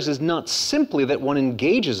matters is not simply that one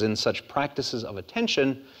engages in such practices of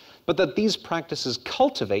attention, but that these practices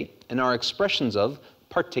cultivate and are expressions of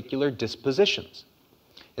particular dispositions,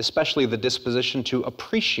 especially the disposition to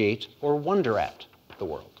appreciate or wonder at the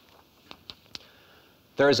world.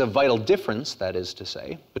 There is a vital difference, that is to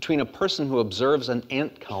say, between a person who observes an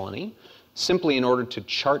ant colony simply in order to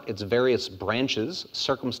chart its various branches,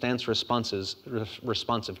 circumstance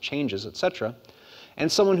responsive changes, etc.,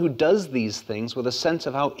 and someone who does these things with a sense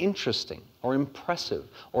of how interesting or impressive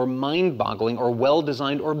or mind-boggling or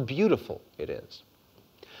well-designed or beautiful it is.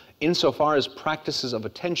 Insofar as practices of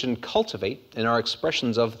attention cultivate and are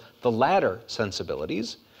expressions of the latter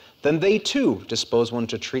sensibilities, then they too dispose one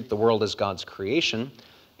to treat the world as God's creation,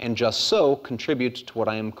 and just so contribute to what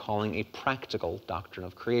I am calling a practical doctrine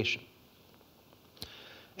of creation.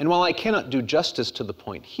 And while I cannot do justice to the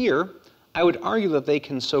point here, I would argue that they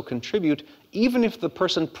can so contribute even if the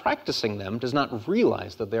person practicing them does not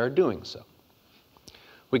realize that they are doing so.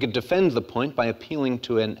 We could defend the point by appealing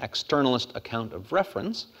to an externalist account of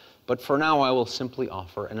reference, but for now I will simply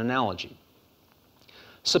offer an analogy.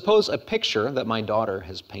 Suppose a picture that my daughter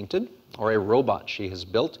has painted, or a robot she has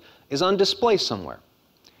built, is on display somewhere,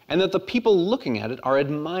 and that the people looking at it are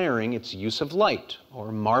admiring its use of light,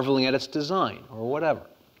 or marveling at its design, or whatever.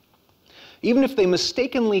 Even if they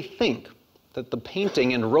mistakenly think that the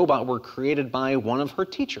painting and robot were created by one of her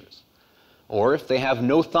teachers, or if they have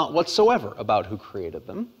no thought whatsoever about who created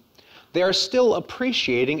them, they are still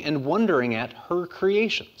appreciating and wondering at her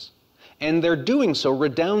creations, and their doing so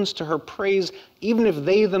redounds to her praise even if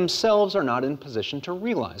they themselves are not in position to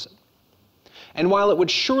realize it. And while it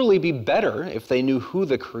would surely be better if they knew who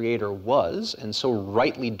the creator was and so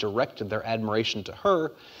rightly directed their admiration to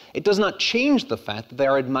her, it does not change the fact that they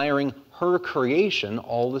are admiring her creation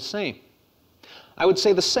all the same. I would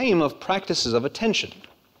say the same of practices of attention.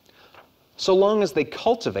 So long as they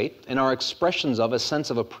cultivate and are expressions of a sense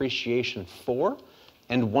of appreciation for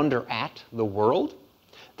and wonder at the world,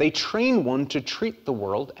 they train one to treat the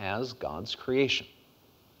world as God's creation.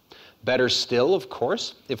 Better still, of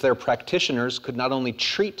course, if their practitioners could not only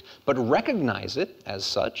treat but recognize it as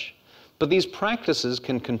such, but these practices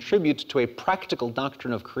can contribute to a practical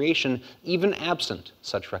doctrine of creation even absent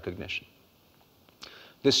such recognition.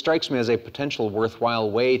 This strikes me as a potential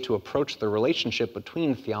worthwhile way to approach the relationship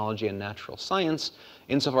between theology and natural science,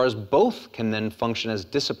 insofar as both can then function as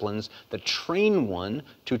disciplines that train one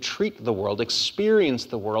to treat the world, experience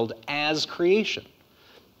the world as creation.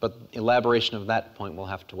 But elaboration of that point will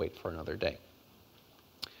have to wait for another day.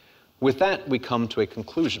 With that, we come to a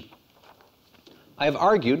conclusion. I have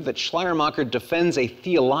argued that Schleiermacher defends a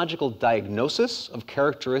theological diagnosis of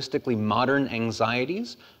characteristically modern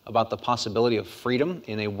anxieties about the possibility of freedom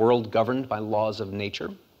in a world governed by laws of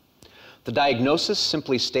nature. The diagnosis,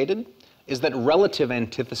 simply stated, is that relative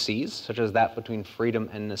antitheses, such as that between freedom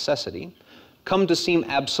and necessity, come to seem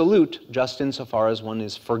absolute just insofar as one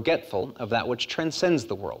is forgetful of that which transcends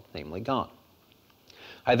the world, namely God.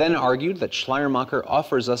 I then argued that Schleiermacher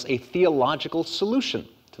offers us a theological solution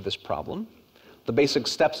to this problem, the basic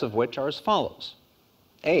steps of which are as follows.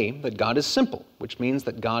 A, that God is simple, which means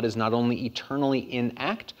that God is not only eternally in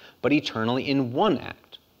act, but eternally in one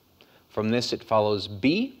act. From this it follows,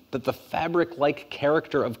 B, that the fabric-like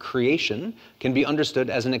character of creation can be understood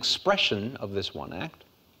as an expression of this one act.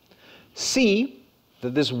 C,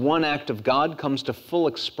 that this one act of God comes to full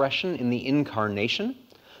expression in the incarnation,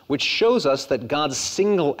 which shows us that God's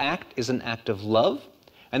single act is an act of love,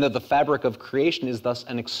 and that the fabric of creation is thus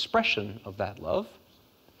an expression of that love.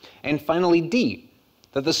 And finally, D,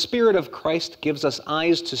 that the Spirit of Christ gives us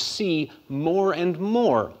eyes to see more and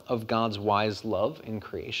more of God's wise love in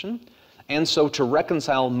creation, and so to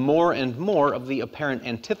reconcile more and more of the apparent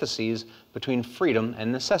antitheses between freedom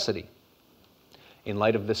and necessity. In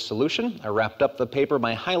light of this solution, I wrapped up the paper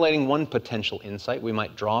by highlighting one potential insight we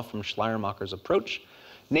might draw from Schleiermacher's approach,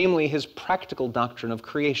 namely his practical doctrine of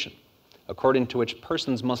creation, according to which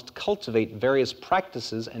persons must cultivate various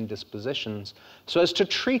practices and dispositions so as to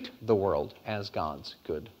treat the world as God's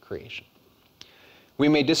good creation. We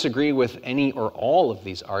may disagree with any or all of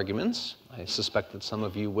these arguments. I suspect that some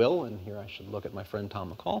of you will, and here I should look at my friend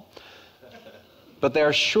Tom McCall. But they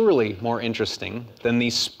are surely more interesting than the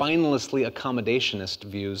spinelessly accommodationist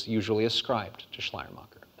views usually ascribed to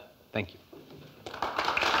Schleiermacher. Thank you.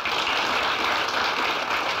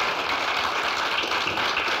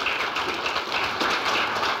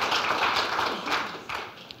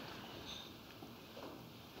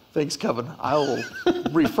 Thanks, Kevin. I'll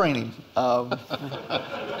refraining.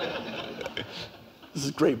 This is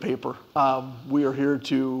a great paper. We are here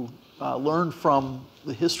to learn from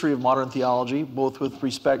the history of modern theology, both with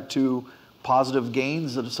respect to positive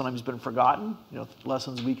gains that have sometimes been forgotten,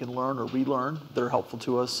 lessons we can learn or relearn that are helpful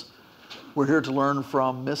to us. We're here to learn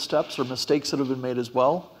from missteps or mistakes that have been made as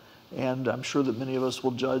well, and I'm sure that many of us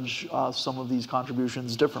will judge some of these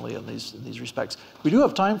contributions differently in these respects. We do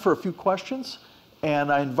have time for a few questions.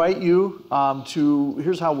 And I invite you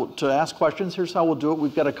to ask questions. Here's how we'll do it.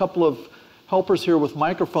 We've got a couple of helpers here with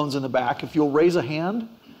microphones in the back. If you'll raise a hand,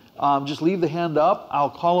 just leave the hand up.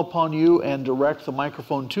 I'll call upon you and direct the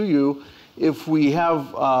microphone to you. If we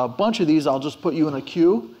have a bunch of these, I'll just put you in a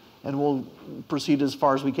queue, and we'll proceed as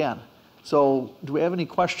far as we can. So do we have any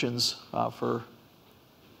questions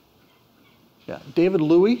David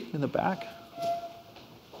Louie in the back.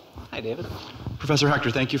 Hi, David. Professor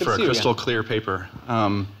Hector, thank you for a crystal clear paper.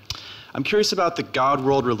 I'm curious about the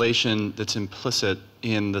God-world relation that's implicit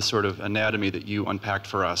in the sort of anatomy that you unpacked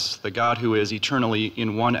for us. The God who is eternally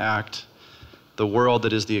in one act, the world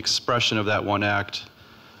that is the expression of that one act,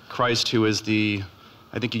 Christ who is I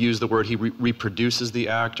think you used the word, he reproduces the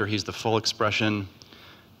act, or he's the full expression.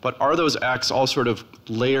 But are those acts all sort of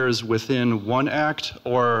layers within one act,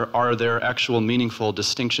 or are there actual meaningful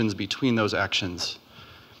distinctions between those actions?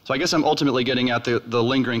 So I guess I'm ultimately getting at the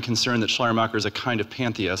lingering concern that Schleiermacher is a kind of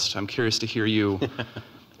pantheist. I'm curious to hear you. Do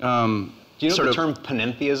you know the term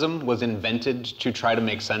panentheism was invented to try to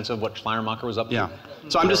make sense of what Schleiermacher was up to? Yeah.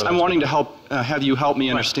 So I'm wanting to have you help me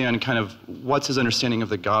understand kind of what's his understanding of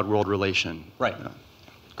the God-world relation. Right.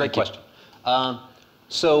 Great question.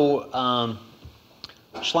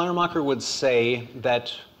 Schleiermacher would say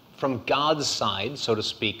that from God's side, so to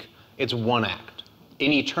speak, it's one act.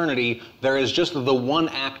 In eternity, there is just the one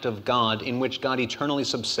act of God in which God eternally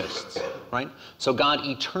subsists, right? So God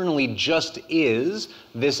eternally just is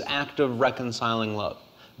this act of reconciling love.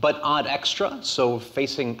 But ad extra, so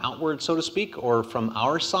facing outward, so to speak, or from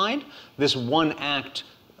our side, this one act,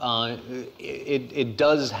 it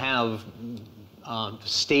does have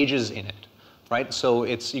stages in it. Right? So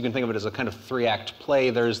you can think of it as a kind of three-act play.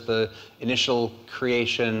 There's the initial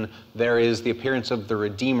creation, there is the appearance of the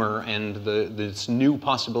Redeemer and this new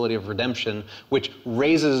possibility of redemption, which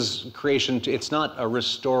raises creation to, it's not a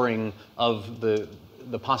restoring of the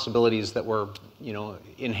possibilities that were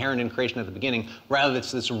inherent in creation at the beginning. Rather,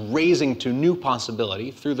 it's this raising to new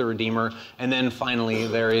possibility through the Redeemer, and then finally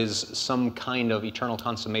there is some kind of eternal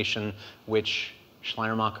consummation which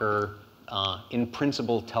Schleiermacher in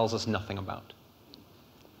principle tells us nothing about.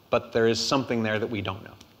 But there is something there that we don't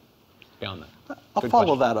know beyond that. I'll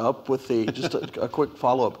follow that up with just a quick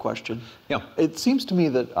follow-up question. Yeah. It seems to me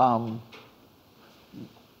that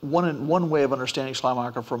one way of understanding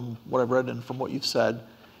Schleiermacher from what I've read and from what you've said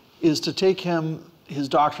is to take his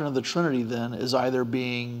doctrine of the Trinity then as either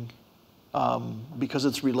being, because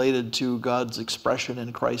it's related to God's expression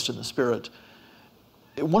in Christ and the Spirit.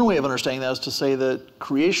 One way of understanding that is to say that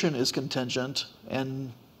creation is contingent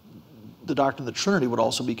and the doctrine of the Trinity would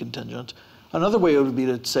also be contingent. Another way would be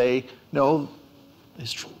to say, no,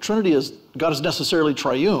 his Trinity is, God is necessarily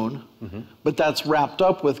triune, but that's wrapped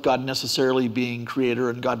up with God necessarily being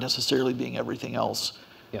creator and God necessarily being everything else.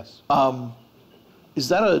 Yes. Is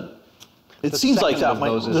that It seems like that might,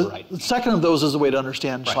 right. The second of those is a way to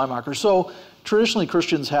understand Schleiermacher. So traditionally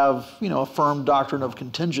Christians have, a firm doctrine of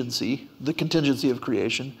contingency, the contingency of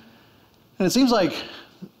creation. And it seems like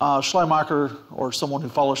Schleiermacher, or someone who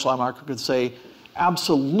follows Schleiermacher, could say,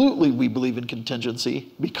 absolutely we believe in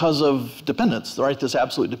contingency because of dependence, right? This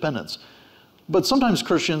absolute dependence. But sometimes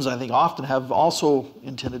Christians, I think often, have also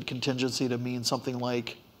intended contingency to mean something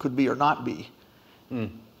like could be or not be.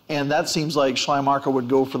 And that seems like Schleiermacher would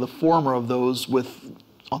go for the former of those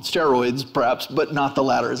on steroids, perhaps, but not the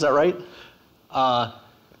latter. Is that right?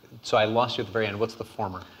 So I lost you at the very end. What's the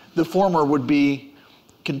former? The former would be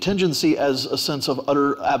contingency as a sense of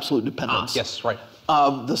utter absolute dependence. Yes, right.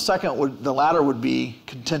 The latter would be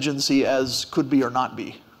contingency as could be or not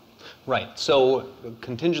be. Right. So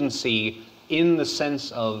contingency in the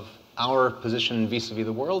sense of our position vis-a-vis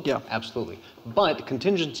the world, absolutely. But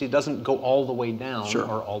contingency doesn't go all the way down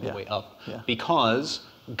or all the way up, because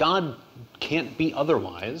God can't be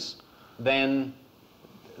otherwise than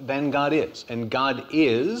God is. And God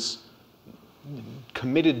is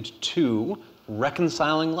committed to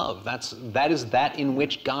reconciling love. That is that in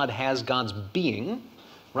which God has God's being,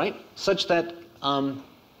 right? Such that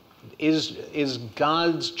is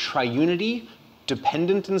God's triunity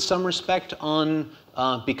dependent in some respect on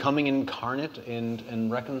becoming incarnate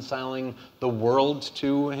and reconciling the world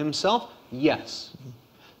to himself? Yes.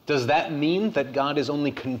 Does that mean that God is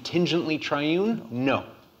only contingently triune? No.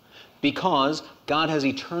 Because God has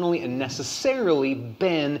eternally and necessarily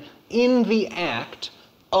been in the act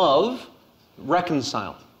of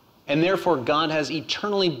reconciling. And therefore God has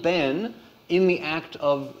eternally been in the act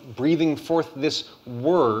of breathing forth this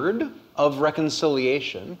word of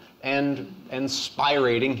reconciliation and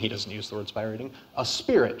spirating, he doesn't use the word spirating, a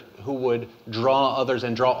spirit who would draw others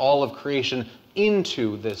and draw all of creation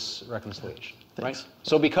into this reconciliation. Right?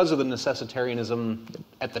 So because of the necessitarianism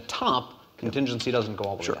at the top, contingency doesn't go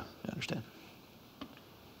all the way down. I understand.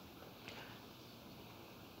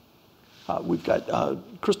 We've got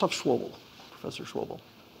Christoph Schwobel, Professor Schwobel.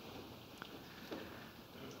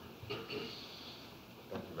 Thank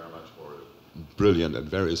you very much for a brilliant and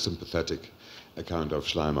very sympathetic account of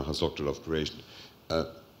Schleiermacher's Doctrine of Creation.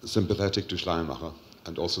 Sympathetic to Schleiermacher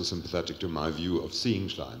and also sympathetic to my view of seeing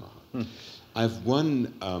Schleiermacher. I have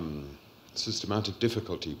one systematic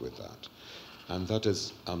difficulty with that, and that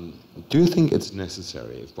is, do you think it's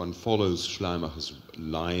necessary, if one follows Schleiermacher's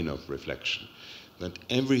line of reflection, that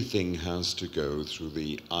everything has to go through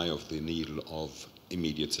the eye of the needle of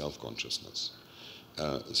immediate self-consciousness?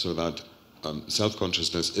 So that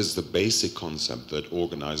self-consciousness is the basic concept that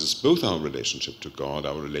organizes both our relationship to God,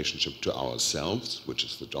 our relationship to ourselves, which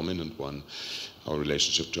is the dominant one, our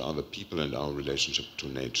relationship to other people, and our relationship to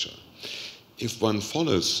nature. If one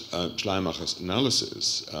follows Schleiermacher's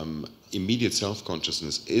analysis, immediate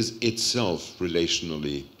self-consciousness is itself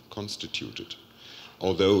relationally constituted,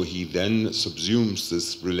 although he then subsumes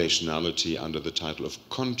this relationality under the title of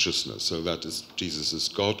consciousness, so that is Jesus'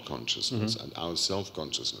 God consciousness and our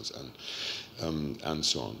self-consciousness and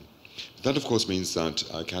so on. That, of course, means that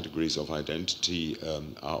categories of identity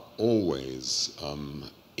are always,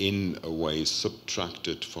 in a way,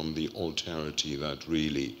 subtracted from the alterity that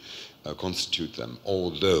really constitute them,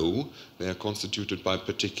 although they are constituted by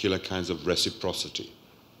particular kinds of reciprocity,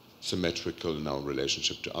 symmetrical in our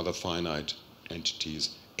relationship to other finite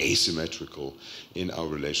entities, asymmetrical in our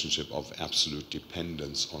relationship of absolute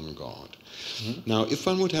dependence on God. Now, if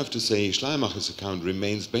one would have to say Schleiermacher's account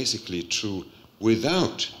remains basically true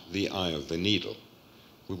without the eye of the needle,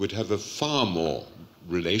 we would have a far more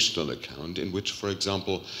relational account in which, for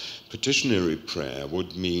example, petitionary prayer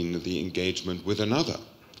would mean the engagement with another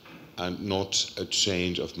and not a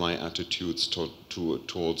change of my attitudes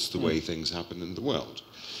towards the way things happen in the world.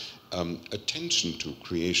 Attention to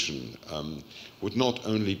creation would not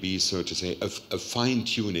only be, so to say, a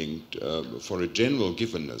fine-tuning for a general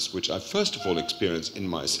givenness, which I first of all experience in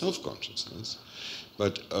my self-consciousness,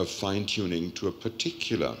 but a fine-tuning to a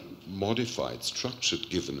particular modified, structured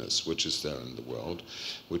givenness which is there in the world,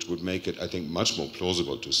 which would make it, I think, much more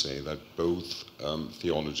plausible to say that both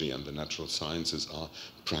theology and the natural sciences are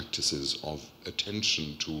practices of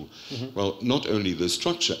attention to, well, not only the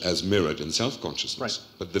structure as mirrored in self-consciousness,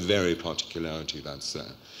 but the very particularity that's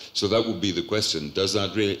there. So that would be the question, does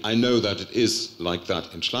that really, I know that it is like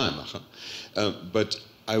that in Schleiermacher, but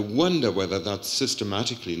I wonder whether that's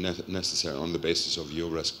systematically necessary on the basis of your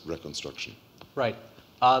reconstruction. Right.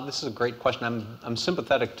 This is a great question. I'm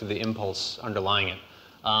sympathetic to the impulse underlying it.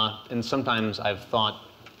 And sometimes I've thought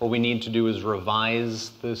what we need to do is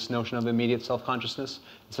revise this notion of immediate self-consciousness.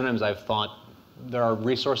 And sometimes I've thought are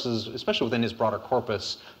resources, especially within his broader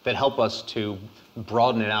corpus, that help us to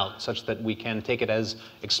broaden it out such that we can take it as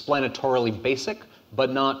explanatorily basic,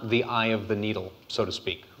 but not the eye of the needle, so to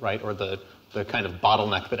speak, right? Or the kind of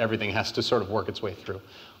bottleneck that everything has to sort of work its way through.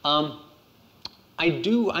 I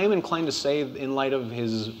am inclined to say, in light of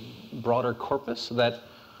his broader corpus, that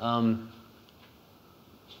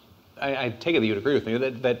I take it that you'd agree with me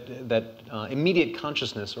that immediate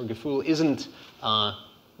consciousness, or Gefühl, isn't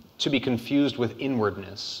to be confused with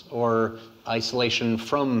inwardness or isolation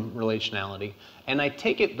from relationality. And I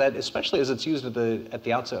take it that, especially as it's used at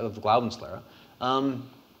the outset of the Glaubenslehre,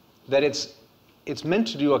 that it's meant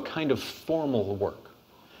to do a kind of formal work.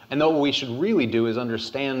 And that what we should really do is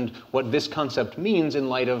understand what this concept means in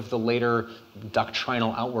light of the later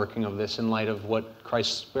doctrinal outworking of this, in light of what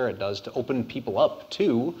Christ's Spirit does to open people up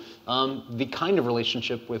to the kind of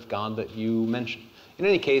relationship with God that you mentioned. In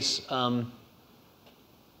any case,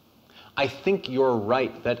 I think you're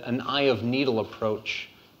right that an eye of needle approach,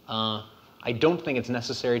 I don't think it's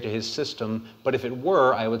necessary to his system, but if it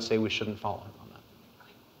were, I would say we shouldn't follow him on that.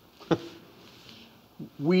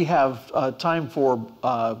 We have time for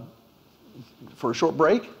a short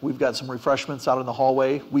break. We've got some refreshments out in the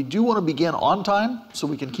hallway. We do want to begin on time so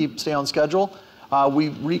we can stay on schedule. We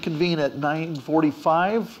reconvene at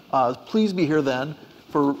 9:45. Please be here then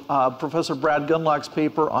for Professor Brad Gunlock's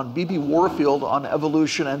paper on B.B. Warfield on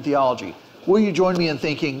evolution and theology. Will you join me in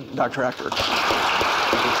thanking Dr. Hector? That's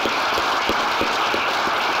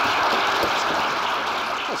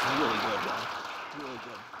really good, man. Really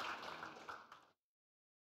good.